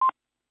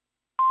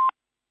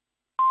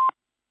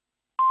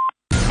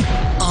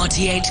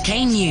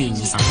RTHK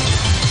News.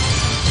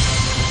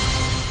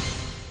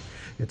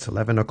 It's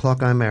 11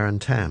 o'clock. I'm Aaron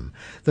Tam.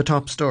 The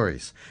top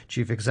stories.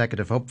 Chief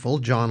Executive hopeful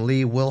John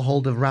Lee will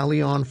hold a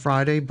rally on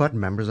Friday, but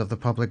members of the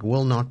public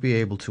will not be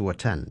able to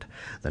attend.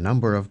 The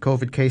number of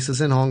COVID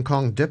cases in Hong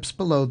Kong dips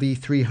below the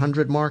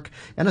 300 mark,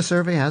 and a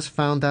survey has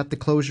found that the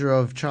closure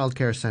of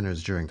childcare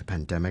centres during the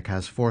pandemic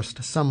has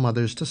forced some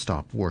mothers to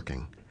stop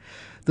working.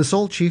 The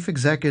sole chief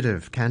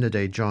executive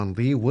candidate, John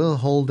Lee, will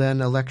hold an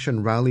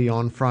election rally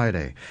on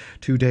Friday,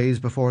 2 days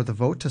before the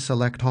vote to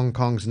select Hong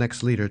Kong's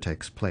next leader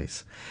takes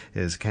place.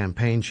 His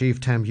campaign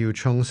chief, Tam Yu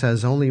Chung,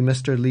 says only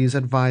Mr. Lee's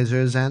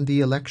advisors and the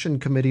election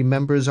committee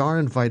members are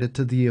invited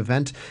to the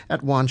event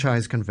at Wan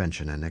Chai's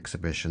Convention and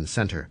Exhibition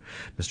Centre.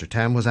 Mr.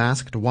 Tam was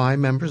asked why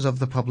members of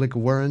the public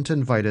weren't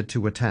invited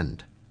to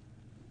attend.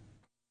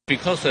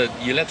 Because the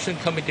election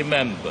committee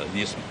member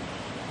is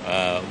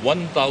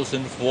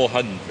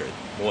 1,400,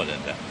 more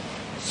than that.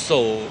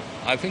 So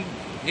I think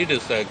it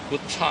is a good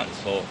chance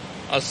for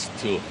us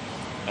to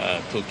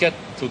get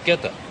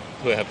together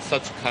to have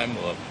such kind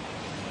of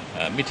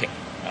meeting.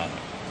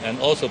 And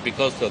also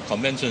because the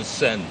convention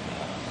center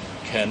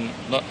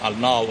cannot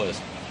allow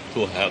us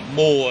to have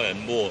more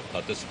and more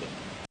participants.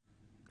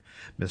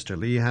 Mr.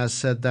 Lee has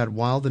said that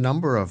while the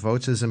number of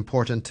votes is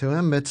important to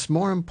him, it's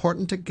more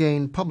important to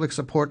gain public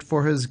support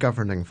for his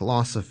governing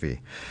philosophy.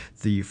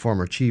 The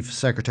former chief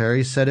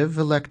secretary said if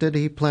elected,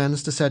 he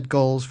plans to set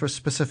goals for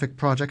specific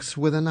projects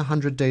within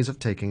 100 days of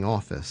taking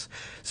office.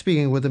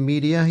 Speaking with the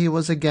media, he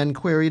was again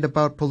queried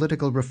about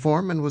political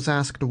reform and was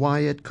asked why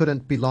it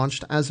couldn't be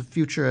launched as a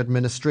future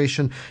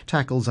administration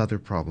tackles other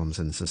problems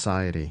in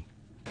society.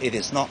 It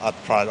is not a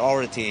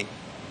priority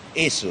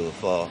issue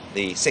for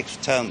the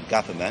sixth-term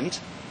government.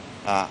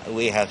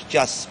 We have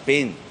just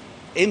been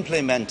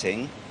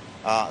implementing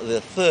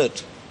the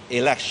third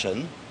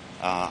election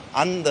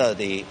under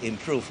the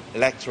improved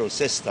electoral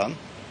system.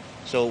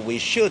 So we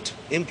should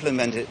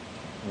implement it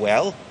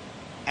well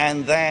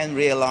and then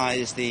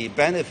realize the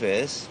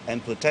benefits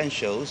and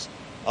potentials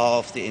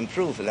of the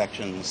improved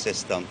election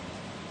system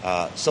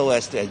so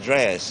as to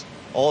address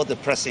all the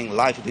pressing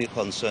livelihood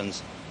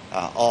concerns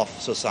of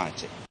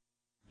society.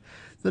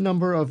 The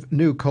number of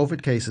new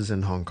COVID cases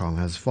in Hong Kong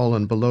has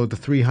fallen below the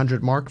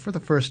 300 mark for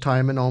the first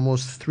time in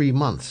almost 3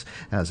 months,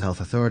 as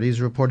health authorities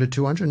reported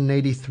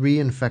 283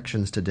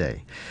 infections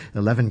today.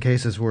 11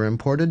 cases were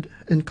imported,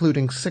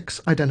 including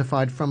 6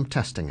 identified from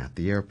testing at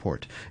the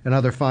airport.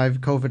 Another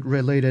 5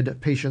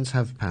 COVID-related patients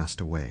have passed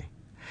away.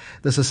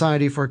 The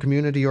Society for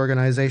Community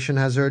Organization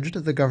has urged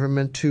the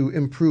government to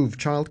improve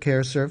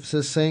childcare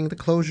services, saying the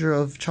closure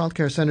of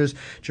childcare centres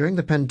during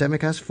the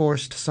pandemic has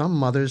forced some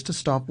mothers to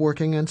stop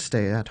working and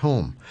stay at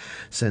home.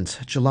 Since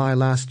July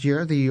last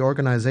year, the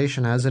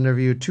organization has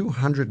interviewed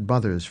 200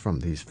 mothers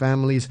from these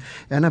families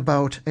and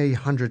about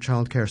 100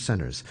 childcare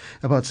centres.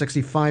 About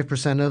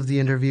 65% of the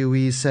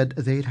interviewees said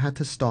they'd had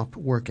to stop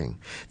working.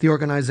 The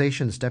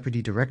organization's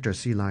deputy director,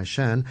 Silai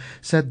Shan,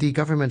 said the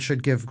government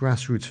should give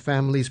grassroots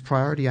families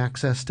priority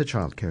access to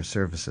childcare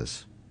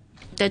services.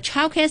 The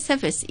childcare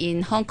service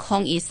in Hong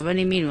Kong is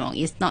very minimal.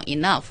 It's not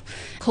enough.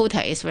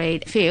 Quota is very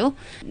few.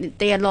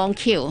 They are long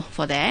queue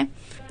for that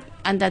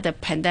under the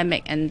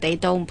pandemic, and they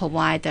don't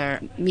provide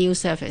the meal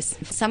service.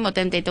 Some of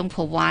them, they don't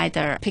provide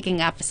the picking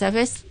up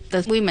service.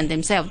 The women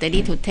themselves, they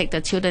need to take the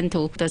children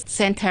to the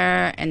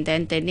center, and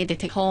then they need to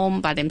take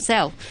home by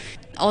themselves.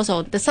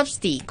 Also, the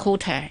subsidy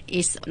quota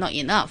is not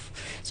enough.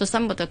 So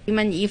some of the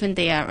women, even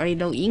they are very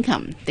low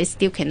income, they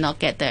still cannot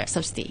get the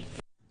subsidy.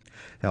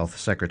 Health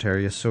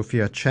Secretary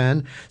Sophia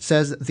Chan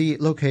says the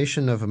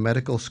location of a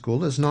medical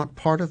school is not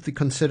part of the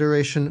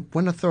consideration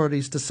when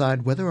authorities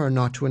decide whether or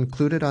not to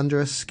include it under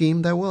a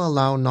scheme that will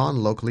allow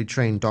non-locally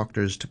trained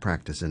doctors to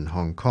practice in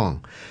Hong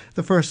Kong.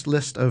 The first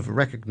list of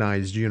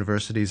recognized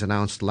universities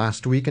announced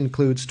last week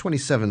includes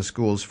 27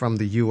 schools from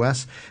the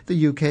US,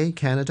 the UK,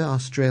 Canada,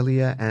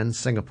 Australia, and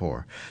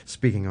Singapore.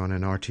 Speaking on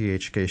an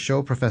RTHK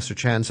show, Professor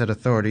Chan said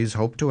authorities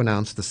hope to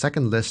announce the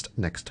second list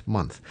next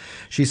month.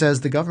 She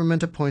says the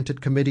government-appointed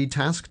committee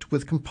tasked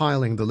with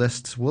compiling the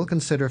lists will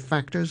consider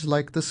factors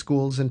like the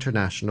school's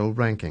international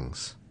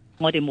rankings.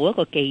 We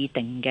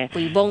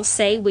won't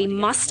say we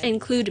must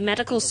include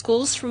medical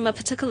schools from a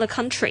particular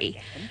country.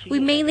 We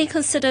mainly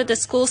consider the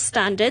school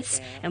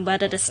standards and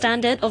whether the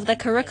standard of the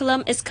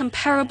curriculum is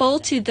comparable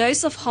to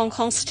those of Hong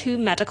Kong's 2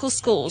 medical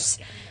schools.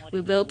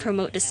 We will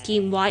promote the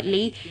scheme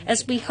widely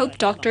as we hope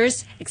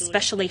doctors,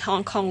 especially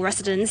Hong Kong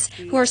residents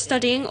who are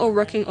studying or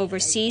working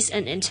overseas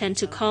and intend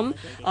to come,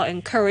 are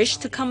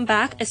encouraged to come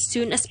back as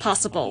soon as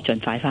possible.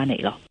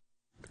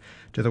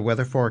 To the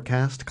weather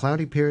forecast,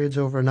 cloudy periods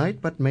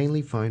overnight, but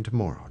mainly fine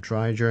tomorrow.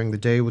 Dry during the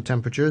day with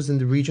temperatures in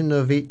the region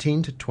of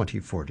 18 to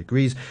 24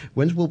 degrees.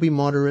 Winds will be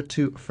moderate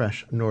to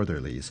fresh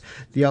northerlies.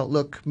 The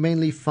outlook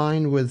mainly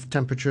fine with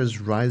temperatures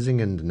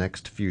rising in the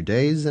next few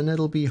days, and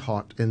it'll be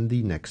hot in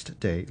the next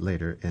day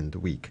later in the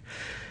week.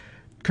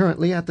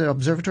 Currently at the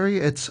observatory,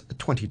 it's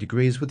 20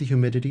 degrees with the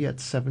humidity at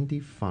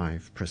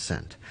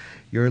 75%.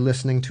 You're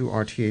listening to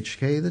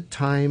RTHK. The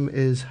time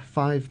is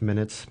 5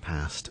 minutes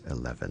past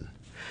 11.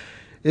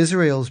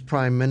 Israel's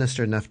Prime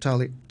Minister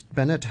Naftali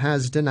Bennett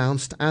has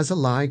denounced as a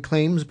lie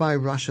claims by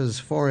Russia's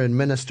foreign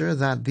minister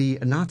that the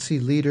Nazi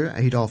leader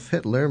Adolf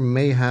Hitler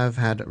may have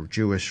had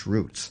Jewish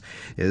roots.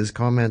 His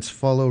comments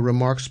follow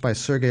remarks by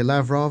Sergei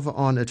Lavrov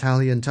on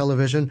Italian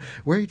television,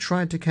 where he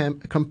tried to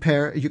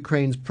compare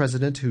Ukraine's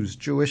president, who's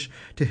Jewish,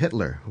 to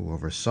Hitler, who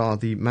oversaw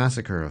the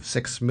massacre of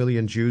 6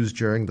 million Jews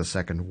during the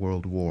Second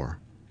World War.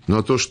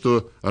 Но то,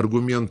 что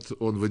аргумент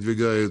он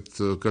выдвигает,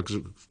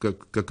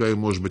 какая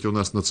может быть у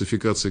нас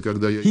нацификация,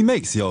 когда я... He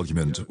makes the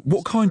argument,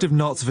 what kind of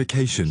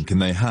Nazification can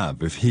they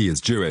have if he is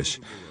Jewish?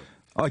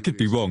 I could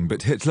be wrong,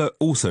 but Hitler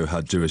also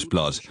had Jewish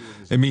blood.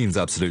 It means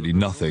absolutely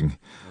nothing.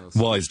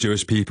 Wise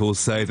Jewish people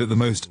say that the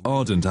most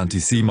ardent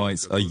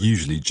anti-Semites are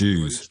usually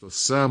Jews.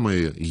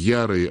 Самые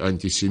ярые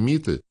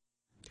антисемиты.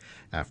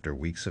 After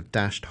weeks of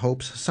dashed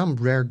hopes, some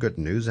rare good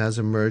news has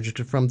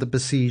emerged from the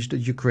besieged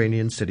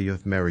Ukrainian city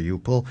of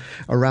Mariupol.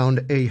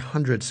 Around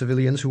 100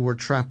 civilians who were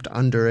trapped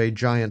under a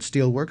giant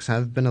steelworks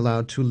have been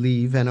allowed to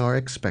leave and are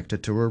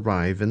expected to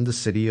arrive in the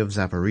city of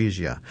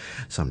Zaporizhia.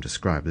 Some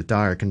describe the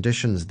dire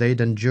conditions they'd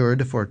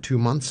endured for 2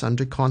 months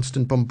under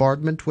constant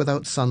bombardment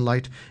without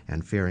sunlight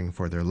and fearing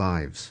for their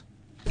lives.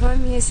 2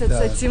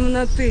 месяца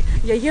темноты.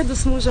 Я еду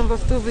с мужем в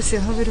автобусе,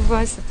 говорю,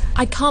 Вася.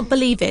 I can't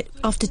believe it.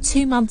 After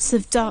 2 months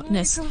of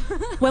darkness.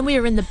 When we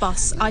were in the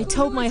bus, I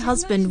told my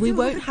husband we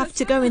won't have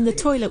to go in the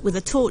toilet with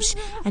a torch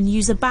and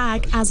use a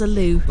bag as a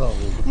loo.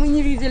 Мы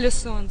не видели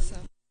солнца.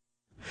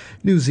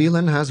 New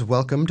Zealand has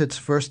welcomed its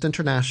first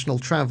international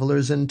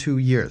travellers in 2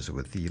 years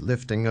with the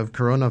lifting of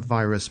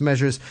coronavirus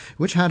measures,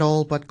 which had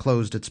all but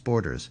closed its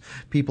borders.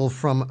 People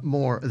from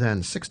more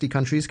than 60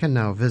 countries can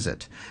now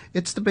visit.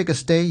 It's the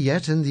biggest day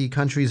yet in the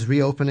country's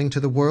reopening to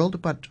the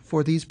world, but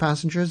for these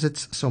passengers,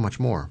 it's so much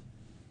more.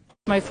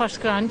 My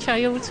first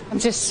grandchild. I'm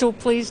just so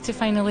pleased to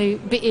finally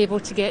be able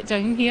to get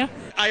down here.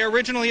 I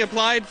originally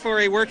applied for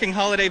a working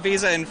holiday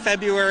visa in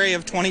February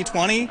of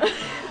 2020,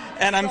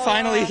 and I'm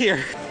finally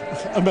here.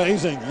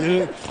 Amazing.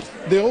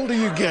 The older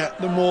you get,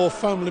 the more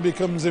family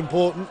becomes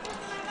important,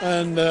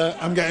 and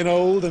I'm getting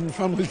old and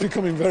family's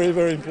becoming very,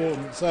 very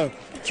important, so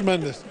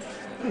tremendous.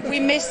 We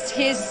missed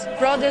his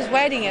brother's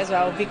wedding as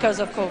well because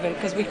of COVID,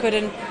 because we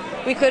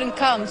couldn't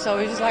come, so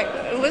it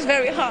was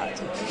very hard.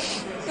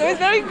 So it's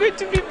very good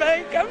to be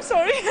back. I'm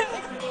sorry.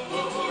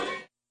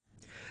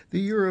 The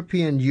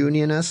European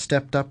Union has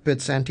stepped up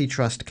its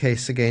antitrust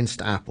case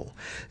against Apple,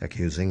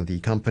 accusing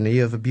the company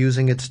of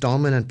abusing its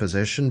dominant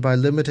position by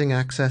limiting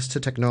access to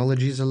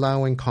technologies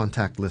allowing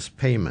contactless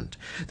payment.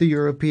 The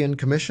European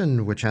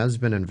Commission, which has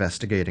been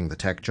investigating the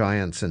tech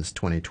giant since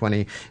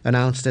 2020,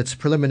 announced its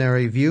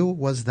preliminary view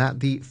was that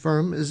the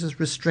firm is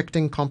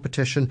restricting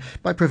competition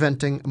by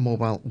preventing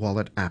mobile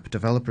wallet app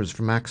developers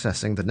from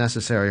accessing the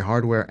necessary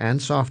hardware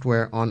and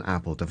software on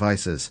Apple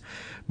devices.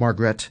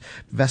 Margrethe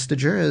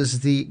Vestager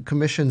is the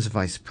Commission's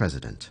Vice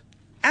President.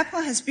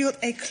 Apple has built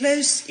a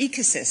closed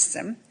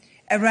ecosystem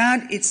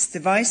around its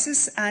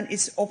devices and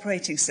its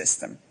operating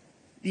system,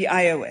 the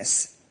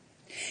iOS.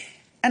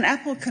 And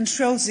Apple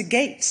controls the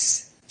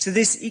gates to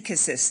this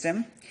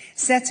ecosystem,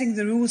 setting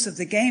the rules of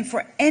the game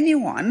for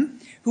anyone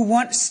who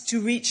wants to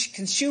reach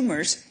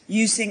consumers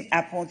using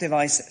Apple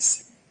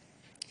devices.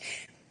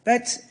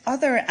 But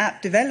other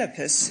app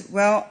developers,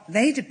 well,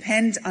 they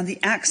depend on the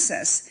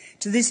access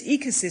to this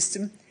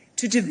ecosystem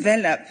to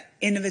develop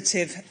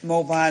innovative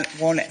mobile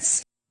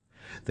wallets.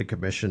 The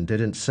Commission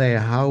didn't say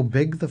how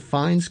big the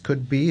fines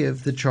could be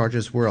if the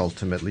charges were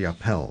ultimately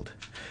upheld.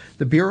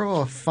 The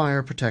Bureau of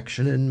Fire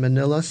Protection in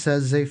Manila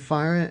says a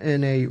fire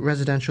in a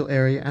residential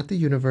area at the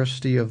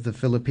University of the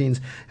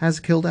Philippines has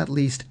killed at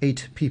least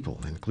 8 people,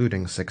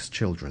 including 6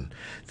 children.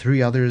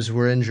 3 others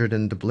were injured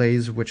in the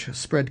blaze, which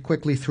spread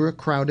quickly through a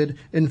crowded,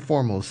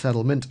 informal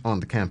settlement on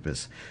the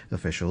campus.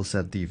 Officials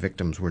said the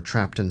victims were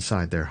trapped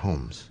inside their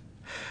homes.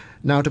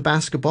 Now to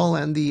basketball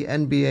and the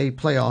NBA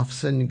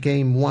playoffs. In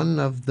Game 1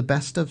 of the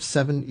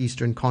best-of-7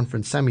 Eastern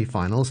Conference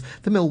semifinals,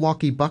 the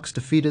Milwaukee Bucks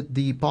defeated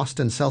the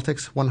Boston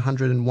Celtics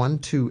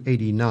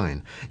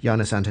 101-89.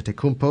 Giannis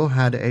Antetokounmpo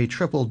had a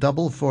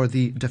triple-double for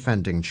the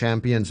defending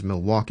champions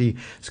Milwaukee,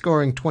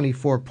 scoring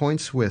 24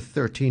 points with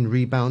 13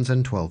 rebounds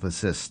and 12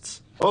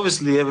 assists.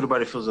 Obviously,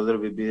 everybody feels a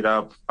little bit beat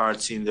up, our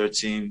team, their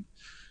team.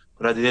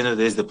 But at the end of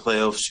the day, it's the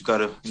playoffs. You got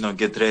to,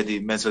 get ready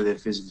mentally and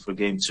physically for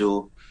Game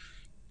 2.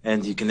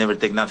 And you can never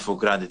take that for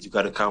granted. You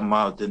got to come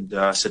out and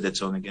set the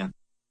tone again.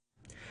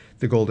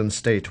 The Golden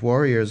State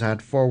Warriors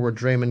had forward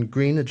Draymond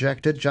Green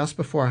ejected just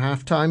before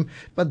halftime,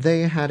 but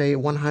they had a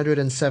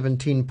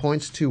 117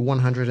 points to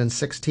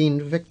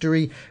 116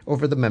 victory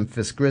over the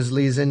Memphis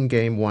Grizzlies in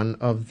Game 1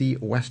 of the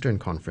Western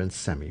Conference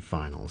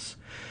semifinals.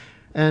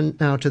 And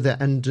now to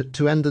end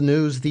the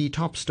news, the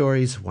top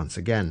stories once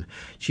again.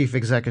 Chief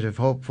Executive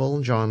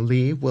hopeful John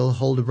Lee will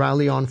hold a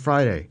rally on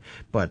Friday,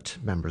 but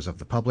members of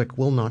the public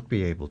will not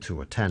be able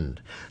to attend.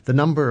 The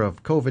number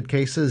of COVID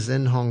cases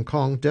in Hong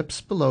Kong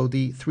dips below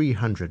the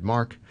 300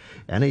 mark,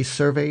 and a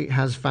survey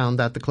has found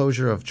that the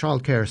closure of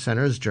childcare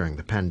centres during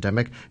the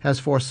pandemic has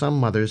forced some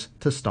mothers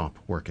to stop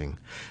working.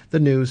 The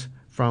news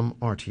from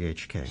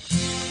RTHK.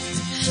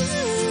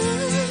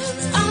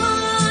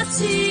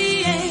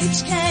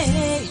 RTHK.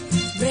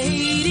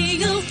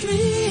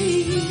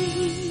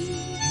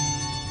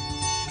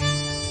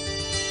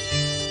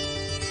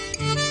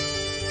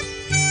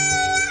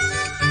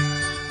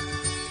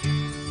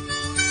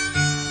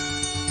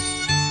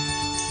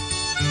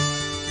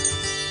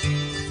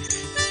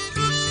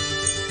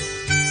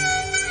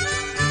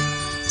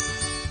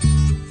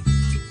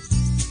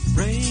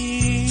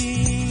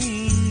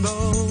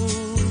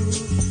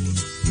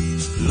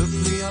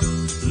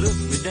 look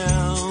me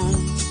down.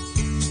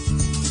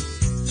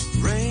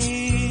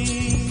 Rainbow,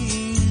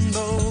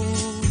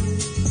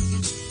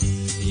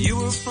 you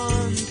were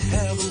fun to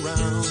have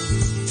around.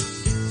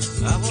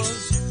 I was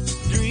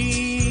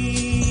dreaming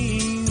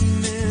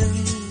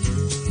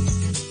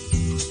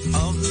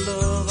of the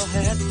love I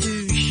had to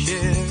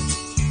share.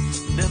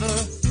 Never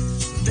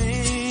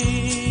thinking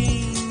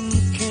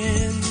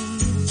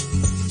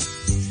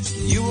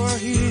you were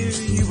here,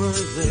 you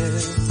were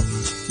there.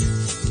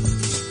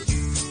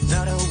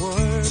 Not a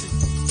word,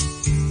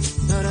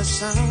 not a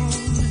sound.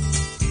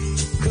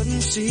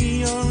 Couldn't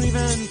see or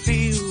even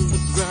feel the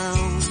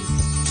ground.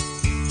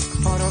 A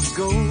pot of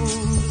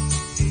gold,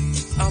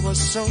 I was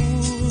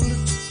sold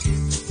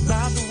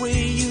by the way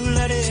you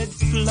let it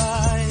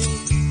fly.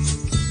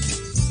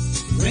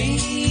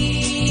 Rainbow,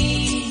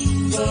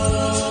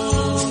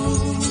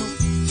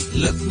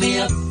 look me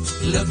up,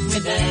 look me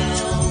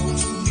down.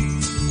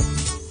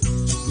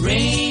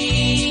 Rainbow,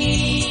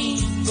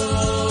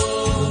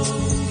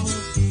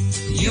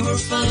 you were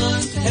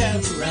fun to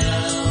have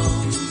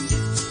around.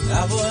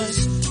 I was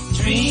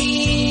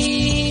dreaming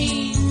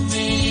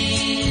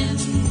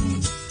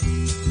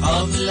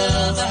of the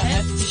love I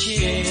had to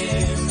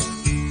share.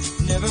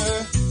 Never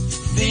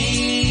thinking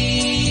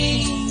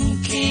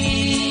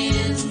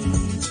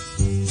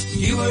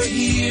you were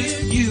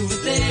here, you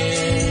were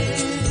there.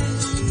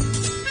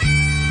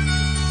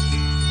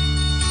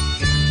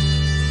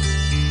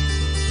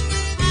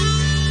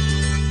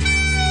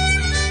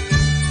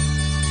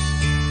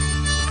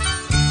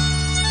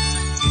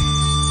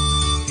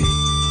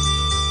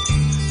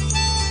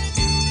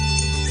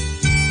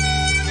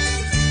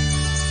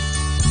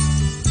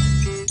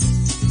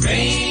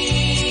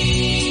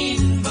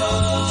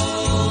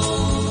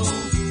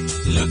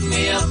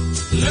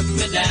 Look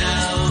me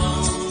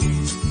down.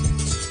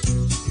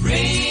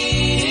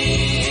 Rainbow,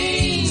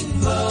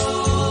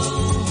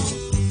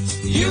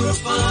 you were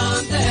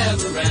fun to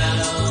have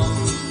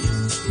around.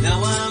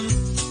 Now I'm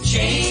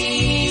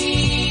changing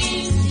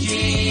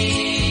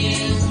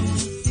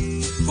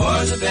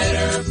for the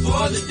better,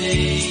 for the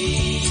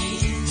day.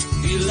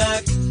 Feel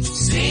like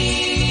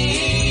singing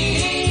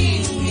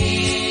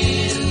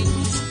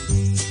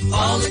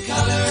all the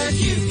colors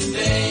you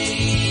convey.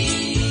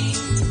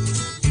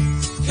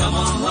 Come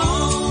on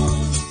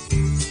home,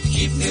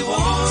 keep me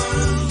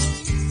warm,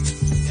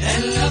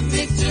 and love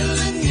me till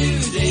the new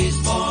day's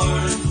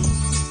born.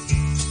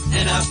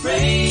 And I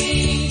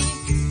pray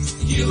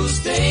you'll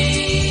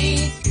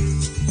stay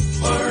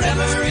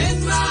forever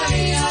in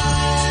my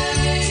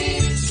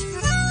eyes.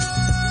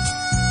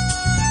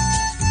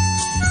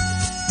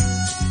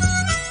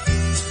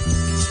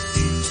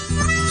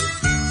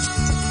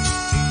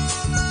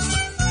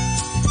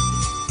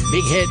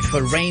 Big hit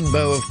for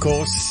Rainbow, of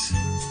course.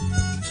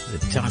 The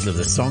title of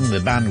the song, the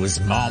band was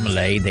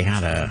Marmalade. They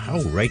had a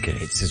whole rake of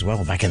hits as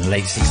well back in the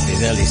late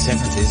 60s, early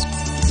 70s.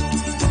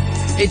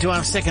 Into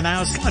our second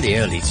hour, slightly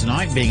early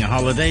tonight, being a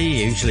holiday.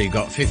 Usually you've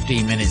got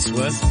 15 minutes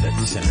worth, but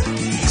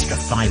extra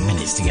 5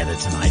 minutes together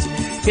tonight.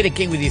 Peter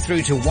King with you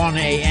through to 1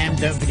 a.m.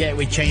 Don't forget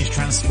we change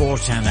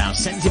transport and our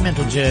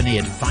sentimental journey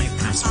at 5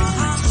 past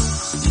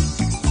midnight.